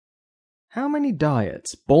How many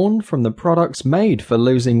diets born from the products made for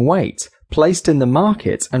losing weight, placed in the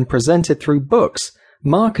market and presented through books,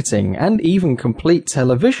 marketing, and even complete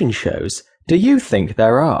television shows do you think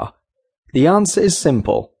there are? The answer is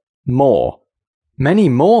simple: more. Many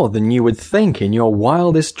more than you would think in your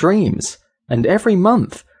wildest dreams, and every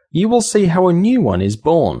month you will see how a new one is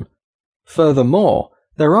born. Furthermore,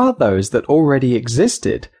 there are those that already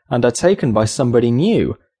existed and are taken by somebody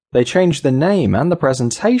new. They change the name and the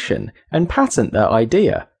presentation and patent their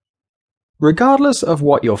idea. Regardless of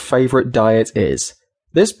what your favorite diet is,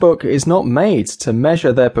 this book is not made to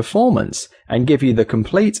measure their performance and give you the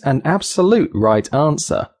complete and absolute right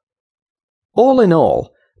answer. All in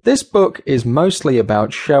all, this book is mostly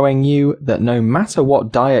about showing you that no matter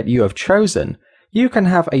what diet you have chosen, you can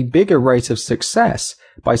have a bigger rate of success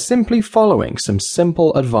by simply following some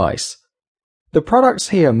simple advice. The products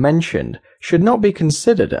here mentioned should not be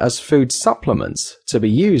considered as food supplements to be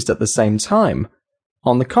used at the same time.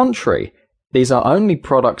 On the contrary, these are only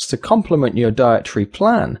products to complement your dietary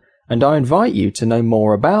plan, and I invite you to know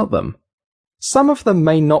more about them. Some of them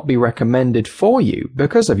may not be recommended for you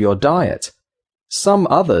because of your diet. Some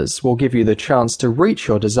others will give you the chance to reach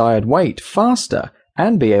your desired weight faster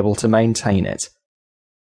and be able to maintain it.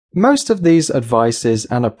 Most of these advices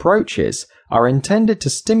and approaches are intended to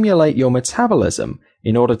stimulate your metabolism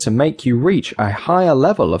in order to make you reach a higher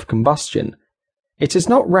level of combustion. It is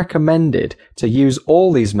not recommended to use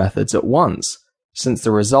all these methods at once, since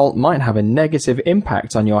the result might have a negative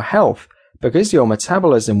impact on your health because your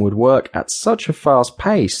metabolism would work at such a fast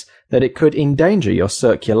pace that it could endanger your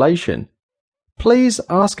circulation. Please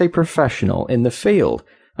ask a professional in the field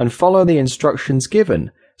and follow the instructions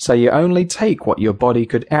given so you only take what your body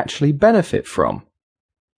could actually benefit from.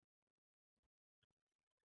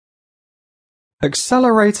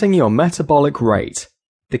 Accelerating your metabolic rate,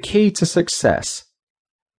 the key to success.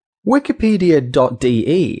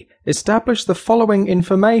 Wikipedia.de established the following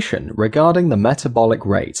information regarding the metabolic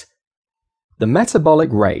rate. The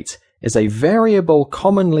metabolic rate is a variable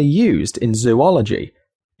commonly used in zoology.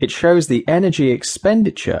 It shows the energy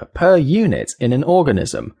expenditure per unit in an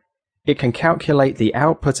organism. It can calculate the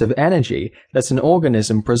output of energy that an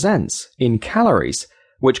organism presents in calories,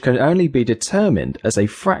 which can only be determined as a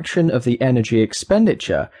fraction of the energy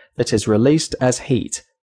expenditure that is released as heat.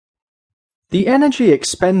 The energy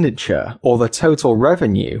expenditure, or the total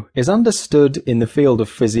revenue, is understood in the field of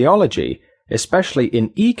physiology, especially in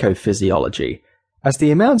ecophysiology, as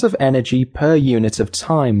the amount of energy per unit of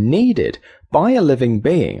time needed by a living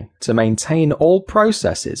being to maintain all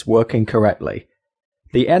processes working correctly.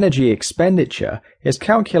 The energy expenditure is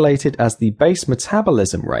calculated as the base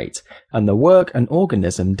metabolism rate and the work an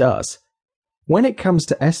organism does. When it comes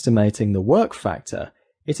to estimating the work factor,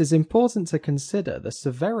 it is important to consider the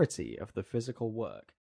severity of the physical work.